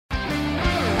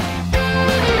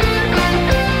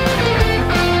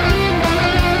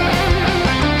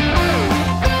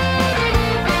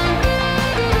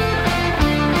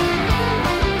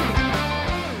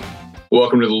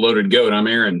Welcome to the Loaded Goat. I'm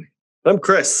Aaron. I'm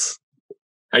Chris.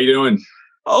 How you doing?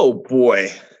 Oh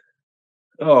boy.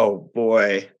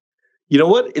 You know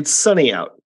what? It's sunny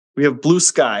out. We have blue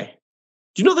sky.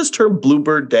 Do you know this term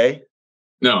Bluebird Day?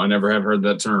 No, I never have heard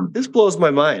that term. This blows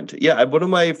my mind. Yeah, one of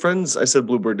my friends, I said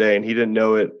Bluebird Day, and he didn't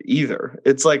know it either.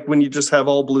 It's like when you just have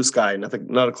all blue sky,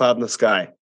 not a cloud in the sky.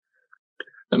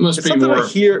 That must It's be something more. I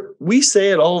hear. We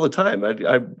say it all the time.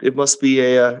 It must be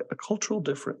a cultural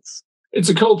difference. It's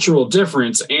a cultural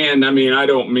difference, and I mean, I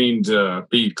don't mean to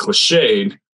be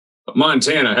cliched, but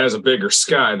Montana has a bigger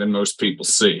sky than most people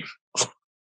see.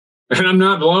 And I'm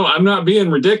not being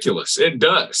ridiculous. It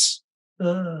does.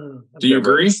 Do you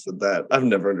agree? I've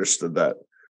never understood that.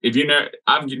 If you know,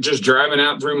 I'm just driving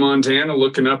out through Montana,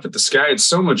 looking up at the sky. It's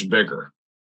so much bigger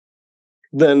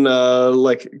than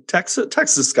like Texas.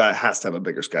 Texas sky has to have a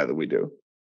bigger sky than we do.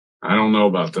 I don't know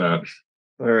about that.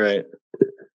 All right.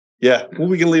 Yeah, well,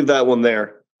 we can leave that one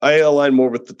there. I align more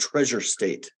with the treasure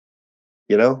state.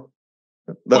 You know,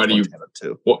 that's Montana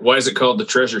too. Why is it called the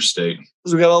treasure state?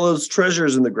 Because we got all those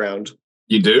treasures in the ground.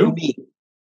 You do?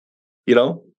 You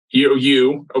know?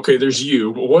 You. Okay, there's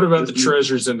you. But what about the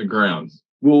treasures in the ground?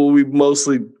 Well, we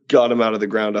mostly got them out of the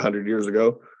ground 100 years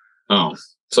ago. Oh,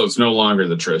 so it's no longer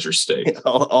the treasure state.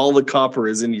 All the copper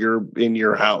is in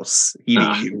your house,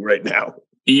 eating you right now.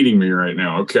 Eating me right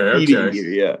now. Okay. Eating you,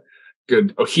 yeah.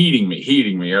 Good. Oh, heating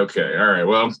me. Okay. All right.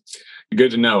 Well,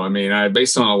 good to know. I mean,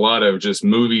 based on a lot of just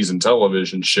movies and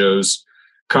television shows,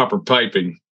 copper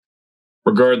piping,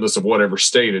 regardless of whatever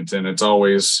state it's in, it's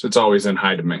always in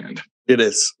high demand. It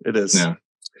is. Yeah.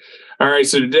 All right.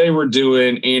 So today we're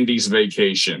doing Andy's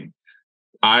Vacation.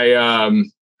 I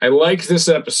like this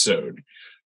episode.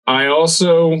 I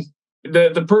also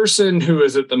the person who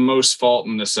is at the most fault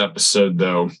in this episode,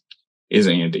 though, is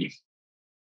Andy.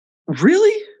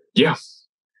 Really? Yeah.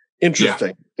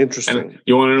 Interesting. And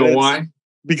you want to know why?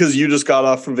 Because you just got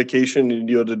off from vacation and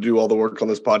you had to do all the work on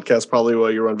this podcast probably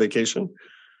while you were on vacation.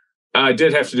 I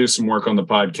did have to do some work on the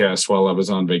podcast while I was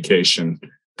on vacation.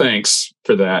 Thanks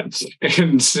for that.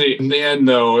 And see, in the end,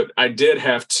 though, I did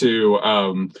have to.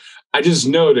 I just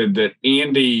noted that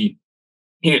Andy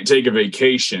can't take a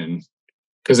vacation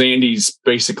because Andy's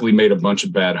basically made a bunch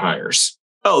of bad hires.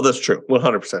 Oh, that's true.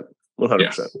 100%.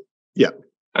 100%. Yeah.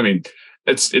 I mean,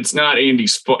 it's not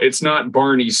Andy's fault. It's not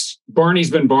Barney's.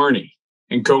 Barney's been Barney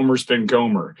and Gomer's been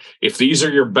Gomer. If these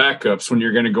are your backups when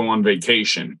you're going to go on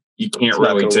vacation, you can't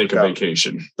really take a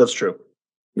vacation. That's true.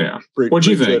 Yeah. What do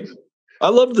you think? I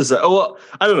love this. Oh, well,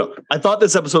 I don't know. I thought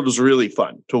this episode was really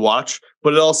fun to watch,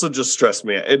 but it also just stressed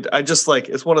me. I just like,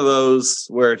 it's one of those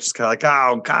where it's just kind of like,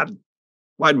 oh God,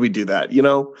 why'd we do that? You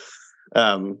know?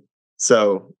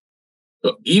 So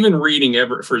even reading Jim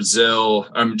Fritzell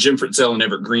and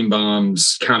Everett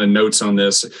Greenbaum's kind of notes on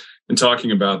this and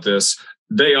talking about this,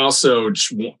 they also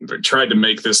tried to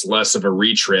make this less of a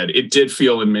retread. It did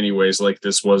feel in many ways like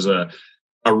this was a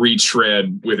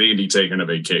retread with Andy taking a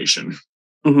vacation.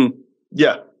 Mm-hmm.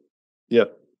 Yeah. You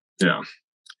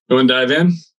want to dive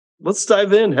in? Let's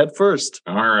dive in head first.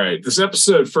 All right. This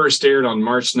episode first aired on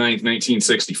March 9th,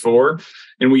 1964.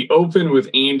 And we open with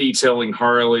Andy telling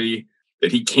Harley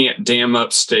that he can't dam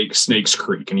up Snakes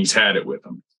Creek, and he's had it with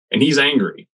him. And he's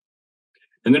angry.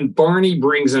 And then Barney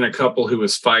brings in a couple who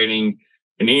is fighting,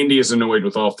 and Andy is annoyed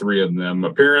with all three of them.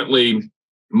 Apparently,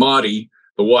 Maudie,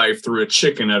 the wife, threw a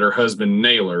chicken at her husband,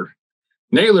 Naylor.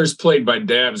 Naylor's played by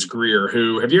Dabbs Greer,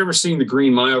 who, have you ever seen The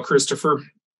Green Mile, Christopher?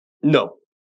 No.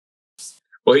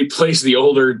 Well, he plays the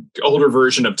older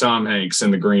version of Tom Hanks in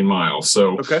The Green Mile.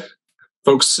 So, okay.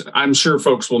 Folks, I'm sure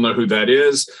folks will know who that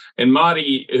is. And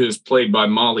Maudie is played by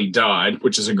Molly Dodd,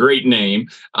 which is a great name.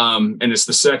 And it's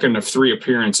the second of 3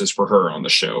 appearances for her on the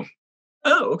show.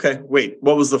 Oh, okay. Wait,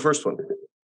 what was the first one?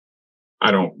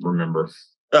 I don't remember.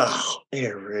 Oh,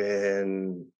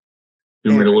 Aaron.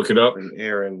 You want me to look it up?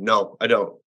 Aaron. No, I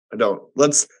don't.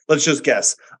 Let's just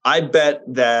guess. I bet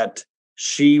that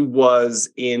she was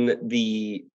a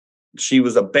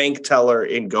bank teller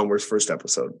in Gomer's first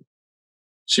episode.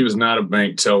 She was not a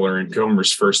bank teller in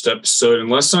Gomer's first episode,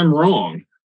 unless I'm wrong.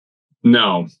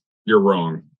 No, you're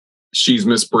wrong. She's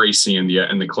Miss Bracy in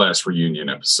the class reunion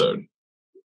episode.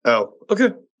 Oh, okay.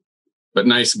 But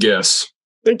nice guess.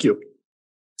 Thank you.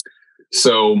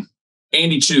 So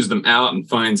Andy chews them out and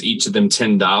finds each of them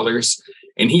 $10,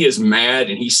 and he is mad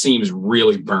and he seems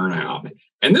really burnt out.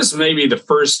 And this may be the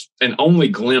first and only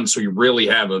glimpse we really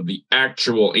have of the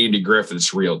actual Andy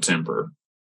Griffith's real temper.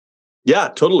 Yeah,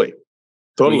 totally.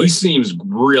 I mean, he seems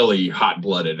really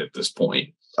hot-blooded at this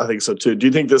point. I think so too. Do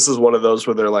you think this is one of those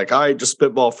where they're like, all right, just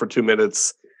spitball for 2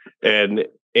 minutes, and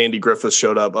Andy Griffith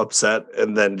showed up upset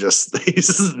and then just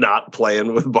he's not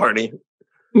playing with Barney?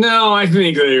 No, I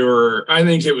think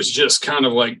it was just kind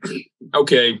of like,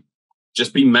 okay,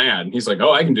 just be mad. And he's like,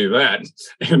 oh, I can do that.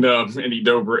 And he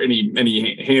dove and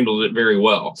he handled it very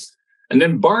well. And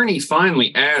then Barney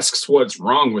finally asks what's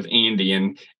wrong with Andy.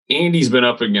 And Andy's been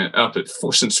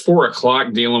since 4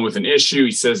 o'clock dealing with an issue.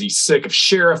 He says he's sick of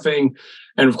sheriffing.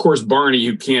 And of course, Barney,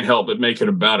 who can't help but make it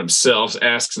about himself,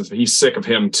 asks if he's sick of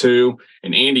him too.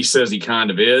 And Andy says he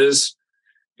kind of is.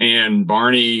 And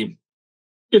Barney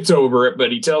gets over it,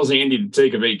 but he tells Andy to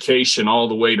take a vacation all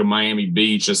the way to Miami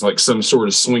Beach as like some sort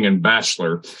of swinging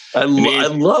bachelor. I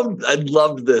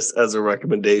loved this as a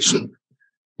recommendation.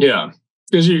 Yeah.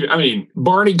 Because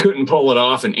Barney couldn't pull it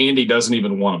off, and Andy doesn't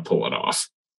even want to pull it off.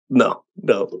 No.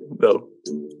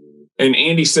 And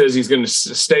Andy says he's going to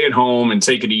stay at home and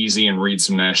take it easy and read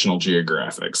some National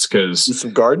Geographics do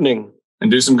some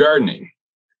gardening.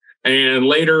 And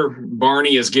later,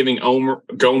 Barney is giving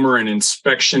Gomer an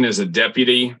inspection as a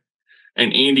deputy.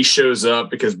 And Andy shows up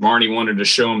because Barney wanted to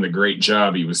show him the great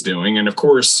job he was doing. And of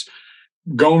course,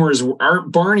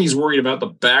 Barney's worried about the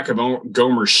back of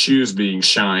Gomer's shoes being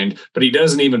shined, but he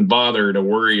doesn't even bother to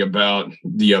worry about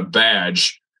the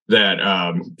badge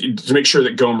to make sure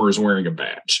that Gomer is wearing a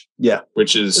badge. Yeah.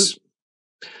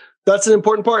 That's an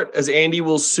important part, as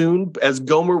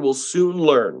Gomer will soon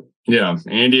learn. Yeah,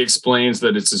 Andy explains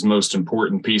that it's his most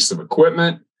important piece of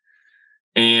equipment.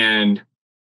 And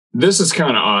this is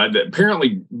kind of odd that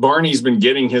apparently Barney's been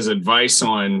getting his advice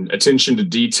on attention to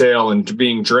detail and to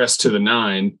being dressed to the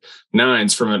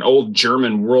nines from an old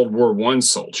German World War I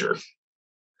soldier.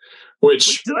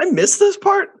 Which, did I miss this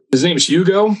part? His name's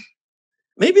Hugo.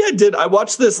 Maybe I did. I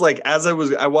watched this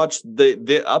I watched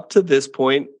the up to this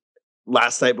point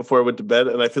last night before I went to bed,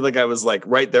 and I feel like I was like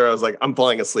right there. I was like, I'm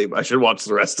falling asleep. I should watch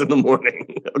the rest in the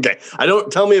morning. Okay,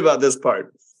 tell me about this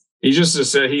part. He just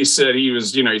said he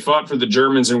was, he fought for the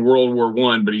Germans in World War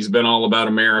I, but he's been all about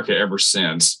America ever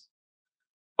since.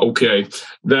 Okay,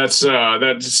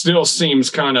 that still seems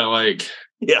kind of like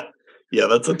yeah,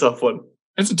 that's a tough one.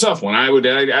 It's a tough one. I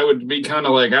would be kind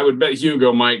of like, I would bet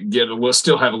Hugo might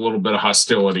still have a little bit of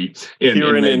hostility. In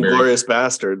Inglourious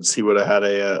Bastards, he would have had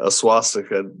a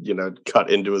swastika, cut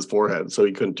into his forehead, so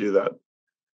he couldn't do that.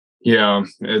 Yeah,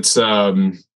 it's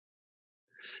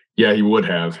he would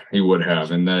have,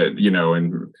 and that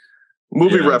and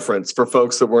movie reference for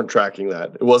folks that weren't tracking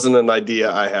that. It wasn't an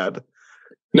idea I had.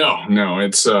 No,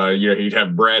 it's he'd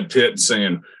have Brad Pitt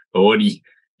saying, "Oh, what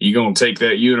you gonna take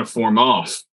that uniform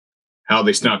off? How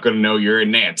they's not going to know you're a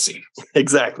Nazi."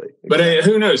 Exactly. But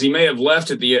who knows? He may have left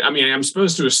at the end. I'm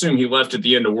supposed to assume he left at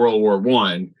the end of World War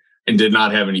I and did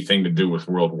not have anything to do with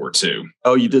World War II.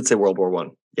 Oh, you did say World War I.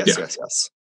 Yes.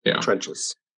 Yeah.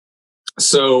 Trenches.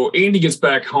 So Andy gets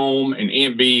back home, and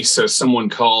Aunt B says someone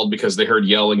called because they heard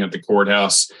yelling at the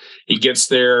courthouse. He gets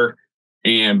there,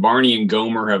 and Barney and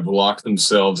Gomer have locked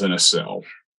themselves in a cell.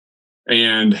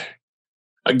 And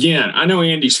again, I know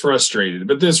Andy's frustrated,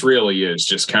 but this really is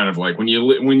just kind of like when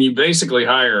you basically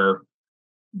hire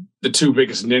the two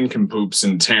biggest nincompoops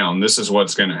in town, this is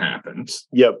what's going to happen.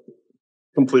 Yep,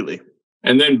 completely.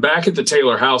 And then back at the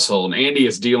Taylor household, Andy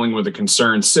is dealing with a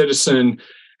concerned citizen,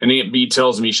 and Aunt B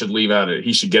tells him he should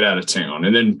get out of town.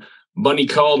 And then Bunny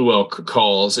Caldwell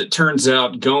calls. It turns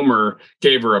out Gomer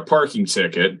gave her a parking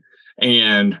ticket,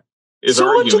 and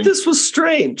much of this was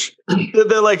strange.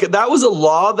 They're like, that was a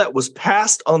law that was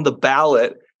passed on the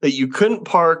ballot that you couldn't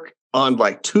park on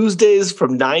like Tuesdays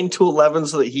from 9 to 11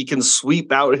 so that he can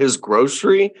sweep out his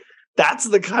grocery. That's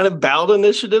the kind of ballot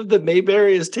initiative that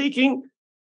Mayberry is taking.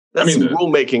 That's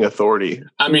rulemaking authority.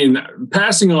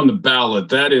 Passing on the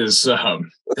ballot, we're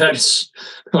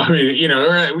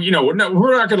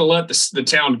not going to let the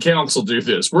town council do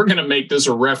this. We're going to make this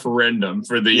a referendum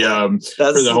for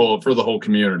the whole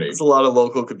community. It's a lot of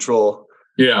local control.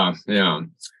 Yeah.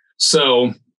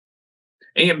 So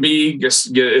Aunt B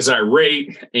is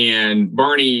irate, and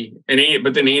Barney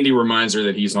but then Andy reminds her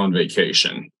that he's on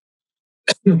vacation.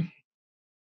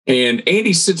 And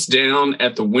Andy sits down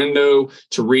at the window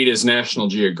to read his National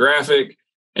Geographic.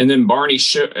 And then Barney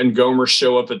and Gomer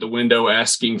show up at the window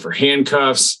asking for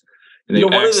handcuffs. And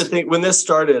one of the things, when this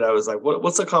started, I was like,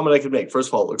 what's a comment I could make? First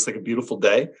of all, it looks like a beautiful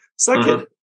day. Second,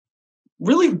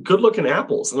 really good looking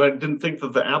apples. And I didn't think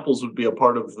that the apples would be a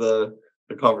part of the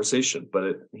conversation,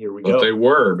 but here we go. But they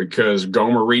were, because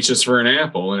Gomer reaches for an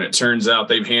apple, and it turns out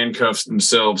they've handcuffed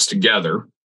themselves together.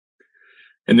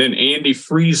 And then Andy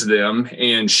frees them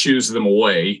and shoos them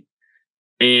away.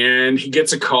 And he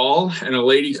gets a call, and a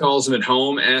lady calls him at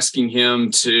home asking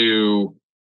him he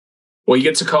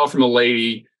gets a call from a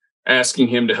lady asking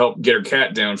him to help get her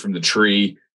cat down from the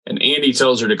tree. And Andy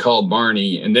tells her to call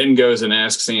Barney, and then goes and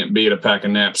asks Aunt Bee to pack a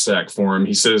knapsack for him.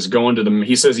 He says he's going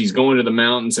to the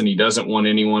mountains and he doesn't want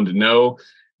anyone to know.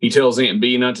 He tells Aunt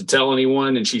Bee not to tell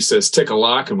anyone, and she says, "Tick a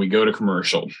lock," and we go to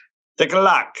commercial. Tick a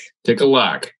lock. Tick a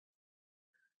lock.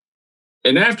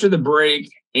 And after the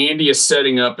break, Andy is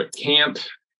setting up at camp,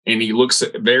 and he looks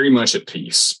very much at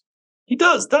peace. He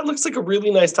does. That looks like a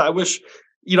really nice time. I wish,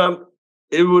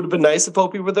 it would have been nice if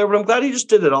Opie were there, but I'm glad he just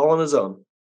did it all on his own.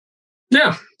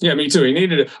 Yeah, me too. He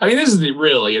needed it. I mean, this is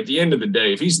really, at the end of the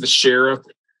day, if he's the sheriff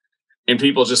and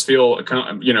people just feel,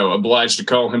 obliged to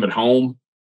call him at home,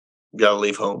 you gotta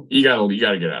leave home. You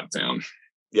gotta get out of town.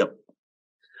 Yep.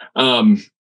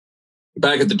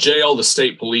 Back at the jail, the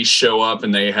state police show up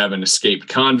and they have an escaped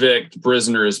convict. The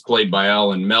prisoner is played by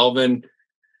Alan Melvin,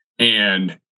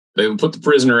 and they put the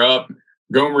prisoner up.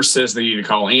 Gomer says they need to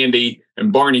call Andy,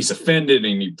 and Barney's offended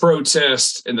and he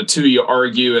protests, and the two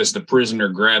argue as the prisoner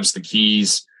grabs the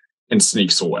keys and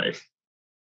sneaks away.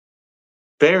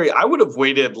 I would have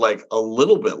waited like a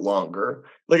little bit longer.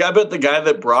 Like, I bet the guy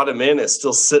that brought him in is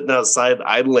still sitting outside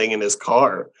idling in his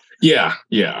car. Yeah.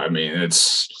 I mean,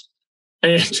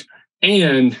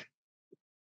 and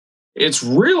it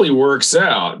really works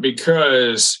out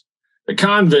because the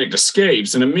convict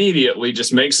escapes and immediately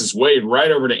just makes his way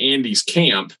right over to Andy's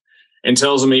camp and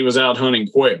tells him he was out hunting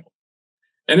quail.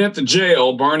 And at the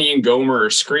jail, Barney and Gomer are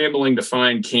scrambling to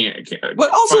find But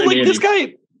also, like,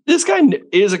 Andy. This guy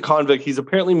is a convict. He's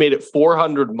apparently made it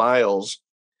 400 miles,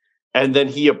 and then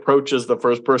he approaches the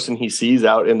first person he sees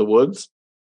out in the woods.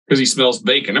 Because he smells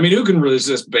bacon. I mean, who can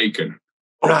resist bacon?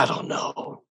 I don't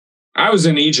know. I was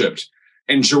in Egypt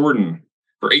and Jordan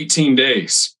for 18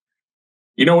 days.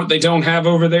 You know what they don't have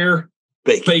over there?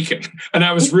 Bacon. And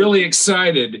I was really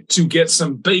excited to get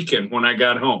some bacon when I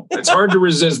got home. It's hard to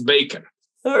resist bacon.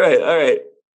 All right.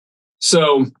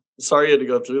 So sorry you had to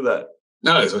go through that.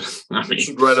 No, I mean, you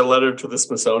should write a letter to the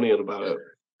Smithsonian about it.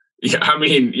 Yeah, I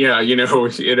mean,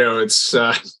 it's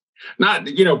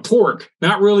not, pork,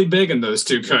 not really big in those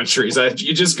two countries.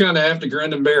 You just kind of have to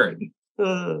grin and bear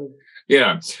it.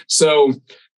 Yeah. So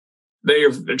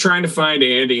they're trying to find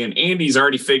Andy, and Andy's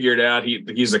already figured out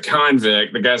he's a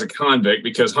convict. The guy's a convict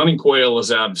because hunting quail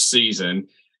is out of season,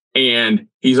 and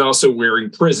he's also wearing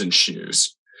prison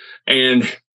shoes.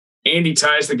 And Andy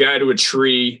ties the guy to a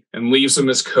tree and leaves him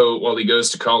his coat while he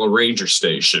goes to call a ranger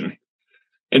station.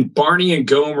 And Barney and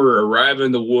Gomer arrive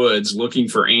in the woods looking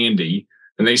for Andy,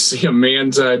 and they see a man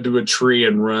tied to a tree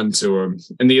and run to him.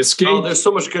 And the escape. Oh, there's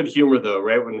so much good humor, though,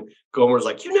 right? When Gomer's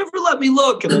like, "You never let me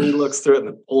look," and then he looks through it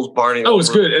and pulls Barney. Oh, it's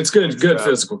good. It's good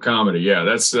physical comedy. Yeah,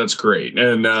 that's great.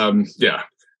 And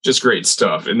just great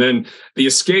stuff. And then the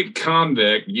escaped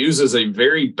convict uses a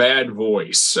very bad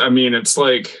voice. I mean, it's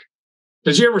like,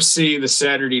 did you ever see the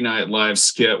Saturday Night Live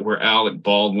skit where Alec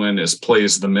Baldwin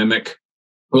plays the mimic?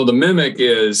 Well, the mimic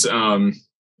is,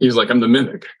 he's like, "I'm the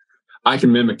mimic. I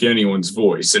can mimic anyone's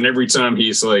voice." And every time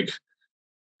he's like,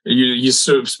 you're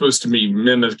supposed to be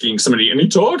mimicking somebody, and he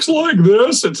talks like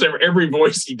this. It's every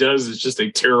voice he does is just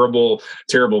a terrible,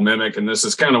 terrible mimic. And this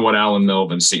is kind of what Alan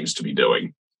Melvin seems to be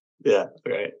doing. Yeah,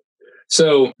 right.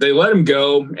 So they let him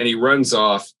go, and he runs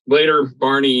off. Later,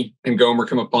 Barney and Gomer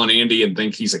come upon Andy and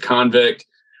think he's a convict.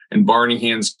 And Barney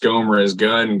hands Gomer his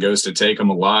gun and goes to take him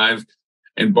alive.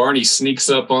 And Barney sneaks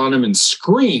up on him and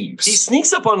screams. He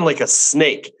sneaks up on him like a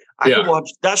snake. I could watch.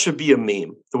 That should be a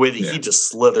meme. The way that he just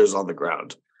slithers on the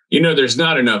ground. There's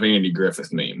not enough Andy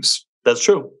Griffith memes. That's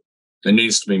true. There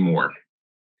needs to be more.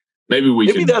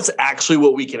 Maybe that's actually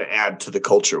what we can add to the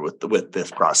culture with this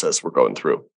process we're going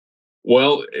through.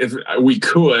 Well, if we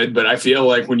could, but I feel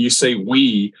like when you say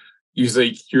we, you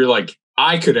think you're like,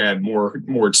 I could add more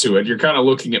to it. You're kind of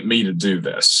looking at me to do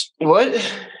this.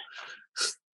 What?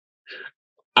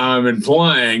 I'm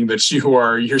implying that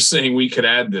you're saying we could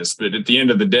add this, but at the end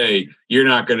of the day, you're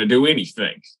not going to do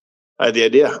anything. I had the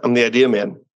idea. I'm the idea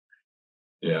man.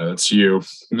 Yeah, that's you,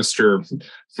 Mr.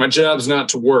 My job's not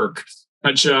to work.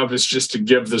 My job is just to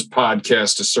give this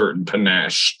podcast a certain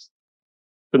panache.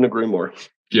 Couldn't agree more.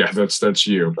 Yeah, that's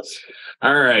you.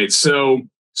 All right. So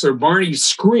Barney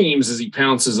screams as he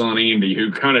pounces on Andy,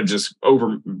 who kind of just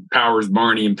overpowers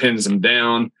Barney and pins him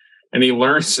down. And he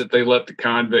learns that they let the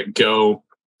convict go.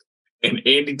 And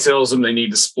Andy tells them they need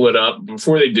to split up.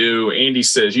 Before they do, Andy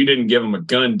says, "You didn't give him a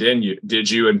gun, did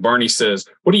you?" And Barney says,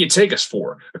 "What do you take us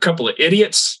for? A couple of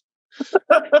idiots?"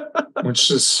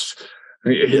 Which is,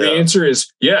 the answer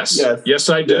is yes. Yes,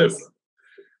 I do.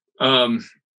 Yes.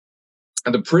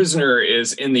 The prisoner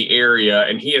is in the area,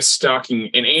 and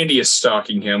Andy is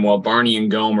stalking him while Barney and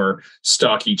Gomer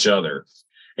stalk each other.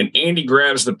 And Andy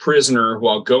grabs the prisoner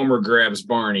while Gomer grabs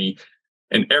Barney.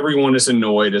 and everyone is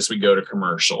annoyed as we go to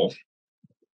commercial.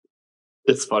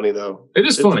 It's funny, though. It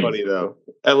is funny. It's funny, though.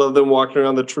 I love them walking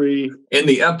around the tree. In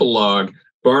the epilogue,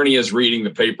 Barney is reading the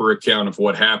paper account of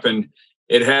what happened.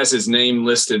 It has his name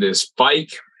listed as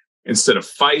Fike instead of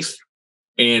Fife.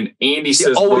 And Andy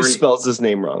says always spells his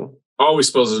name wrong. Always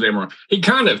spells his name wrong.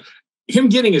 Him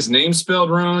getting his name spelled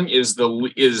wrong is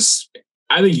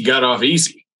I think he got off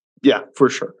easy. Yeah, for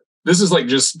sure. This is like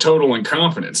just total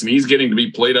incompetence, and he's getting to be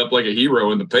played up like a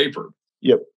hero in the paper.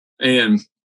 Yep. And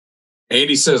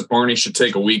Andy says Barney should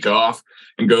take a week off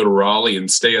and go to Raleigh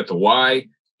and stay at the Y.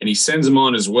 And he sends him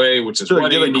on his way, which is so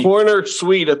get a corner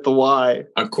suite at the Y.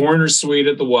 A corner suite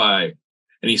at the Y.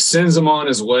 And he sends him on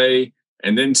his way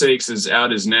and then takes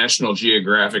out his National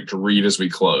Geographic to read as we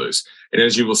close. And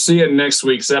as you will see in next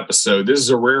week's episode, this is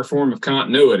a rare form of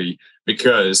continuity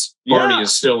because Barney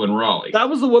is still in Raleigh. That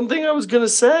was the one thing I was going to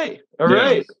say. All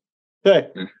right. Okay.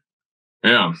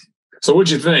 Yeah. So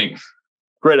what'd you think?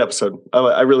 Great episode.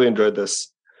 I really enjoyed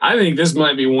this. I think this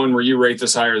might be one where you rate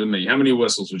this higher than me. How many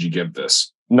whistles would you give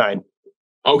this? 9.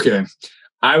 Okay.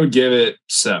 I would give it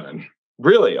 7.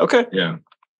 Really? Okay. Yeah.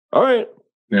 All right.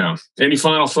 Yeah. Any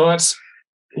final thoughts?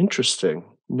 Interesting.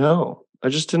 No, I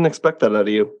just didn't expect that out of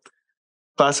you.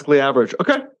 Classically average.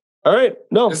 Okay. All right.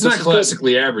 No, it's not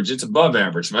classically average. It's above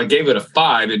average. If I gave it a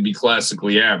 5, it'd be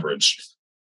classically average.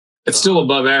 It's still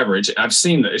above average. I've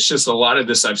seen that. It's just a lot of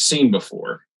this I've seen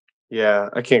before. Yeah,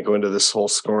 I can't go into this whole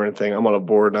scoring thing. I'm on a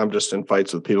board and I'm just in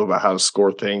fights with people about how to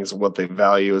score things and what they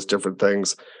value as different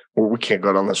things. We can't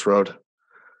go down this road.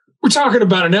 We're talking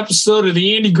about an episode of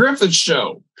the Andy Griffith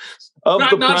Show.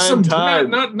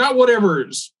 Not whatever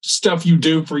stuff you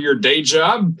do for your day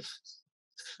job.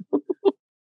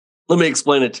 Let me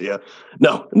explain it to you.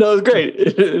 No, it was great.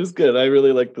 It was good. I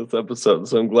really liked this episode.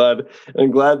 So I'm glad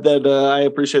that I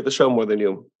appreciate the show more than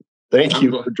you. Thank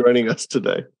you for joining us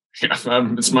today. Yeah,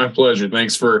 it's my pleasure.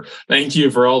 Thank you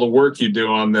for all the work you do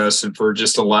on this and for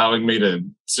just allowing me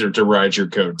to ride your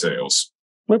coattails.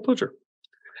 My pleasure.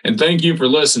 And thank you for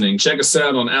listening. Check us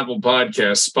out on Apple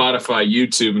Podcasts, Spotify,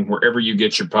 YouTube, and wherever you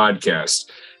get your podcasts.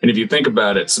 And if you think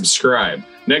about it, subscribe.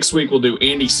 Next week, we'll do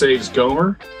Andy Saves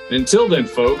Gomer. And until then,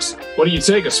 folks, what do you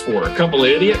take us for? A couple of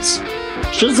idiots?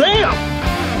 Shazam!